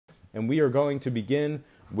and we are going to begin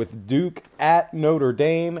with Duke at Notre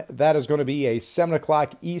Dame. That is going to be a 7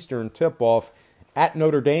 o'clock Eastern tip-off at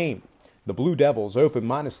Notre Dame. The Blue Devils open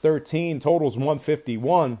 -13, totals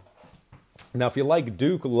 151. Now, if you like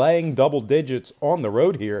Duke laying double digits on the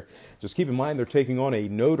road here, just keep in mind they're taking on a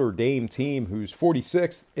Notre Dame team who's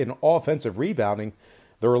 46th in offensive rebounding.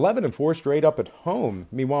 They're 11-4 straight up at home.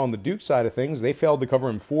 Meanwhile, on the Duke side of things, they failed to cover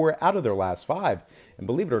in 4 out of their last 5. And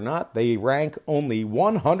believe it or not, they rank only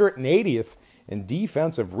 180th in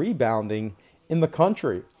defensive rebounding in the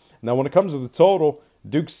country. Now, when it comes to the total,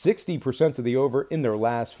 Duke's 60% of the over in their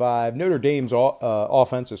last 5. Notre Dame's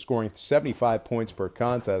offense is scoring 75 points per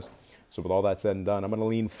contest. So with all that said and done, I'm going to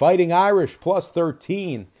lean Fighting Irish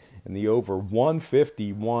 +13 and the over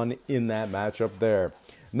 151 in that matchup there.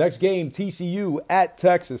 Next game, TCU at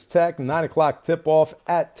Texas Tech, 9 o'clock tip-off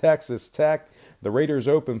at Texas Tech. The Raiders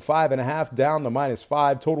open 5.5 down to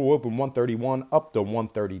 -5. Total open 131 up to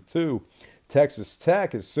 132. Texas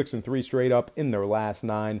Tech is 6-3 straight up in their last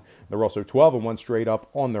 9. They're also 12-1 straight up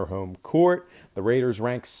on their home court. The Raiders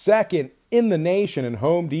rank 2nd in the nation in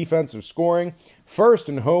home defensive scoring, 1st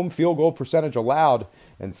in home field goal percentage allowed,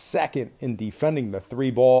 and 2nd in defending the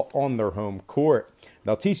 3-ball on their home court.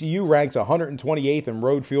 Now, TCU ranks 128th in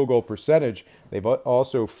road field goal percentage. They've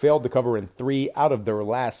also failed to cover in 3 out of their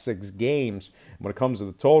last 6 games. When it comes to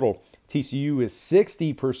the total, TCU is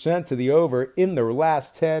 60% to the over in their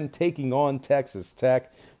last 10, taking on Texas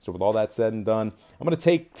Tech. So with all that said and done, I'm going to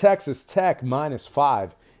take Texas Tech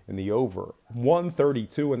 -5 in the over.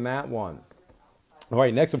 132 in that one. All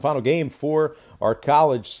right, next and final game for our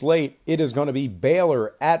college slate. It is going to be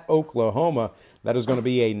Baylor at Oklahoma. That is going to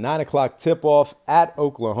be a 9 o'clock tip-off at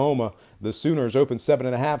Oklahoma. The Sooners open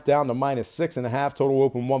 7.5 down to -6.5. Total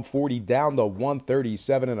open 140 down to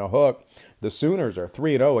 137 and a hook. The Sooners are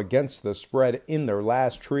 3-0 against the spread in their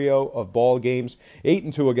last trio of ball games,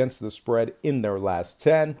 8-2 against the spread in their last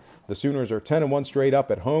 10. The Sooners are 10-1 straight up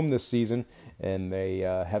at home this season, and they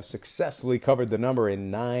have successfully covered the number in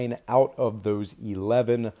 9 out of those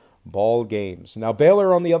 11 ball games. Now,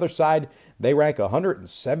 Baylor on the other side, they rank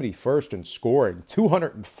 171st in scoring,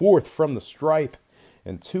 204th from the stripe,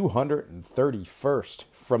 and 231st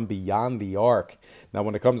from beyond the arc. Now,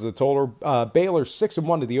 when it comes to the total, Baylor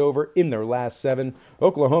 6-1 to the over in their last 7.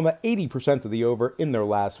 Oklahoma 80% to the over in their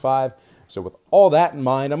last 5. So with all that in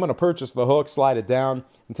mind, I'm going to purchase the hook, slide it down,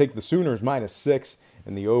 and take the Sooners -6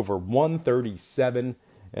 and the over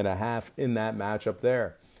 137.5 in that matchup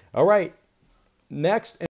there. All right, next.